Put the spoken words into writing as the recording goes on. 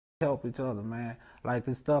help each other, man. Like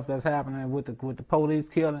the stuff that's happening with the police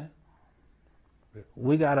killing.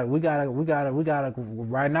 We gotta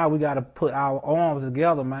right now we gotta put our arms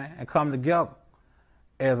together, man, and come together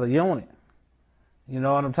as a unit. You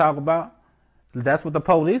know what I'm talking about? That's what the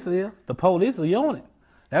police is. The police are a unit.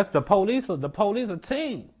 That's the police a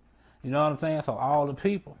team. You know what I'm saying? So all the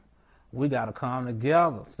people, we gotta come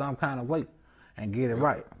together some kind of way and get it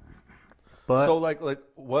right. But so like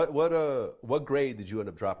what grade did you end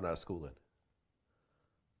up dropping out of school in?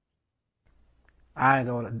 I ain't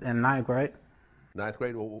going in 9th grade. 9th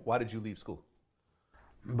grade? Well, why did you leave school?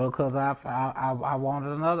 Because I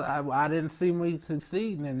wanted another. I didn't see me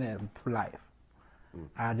succeeding in that life.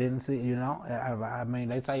 I didn't see, you know. I mean,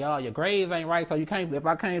 they say, oh, your grades ain't right, so you can't. If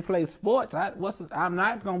I can't play sports, I'm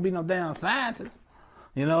not gonna be no damn scientist.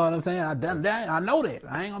 You know what I'm saying? I know that.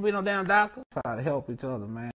 I ain't gonna be no damn doctor. Try to help each other, man.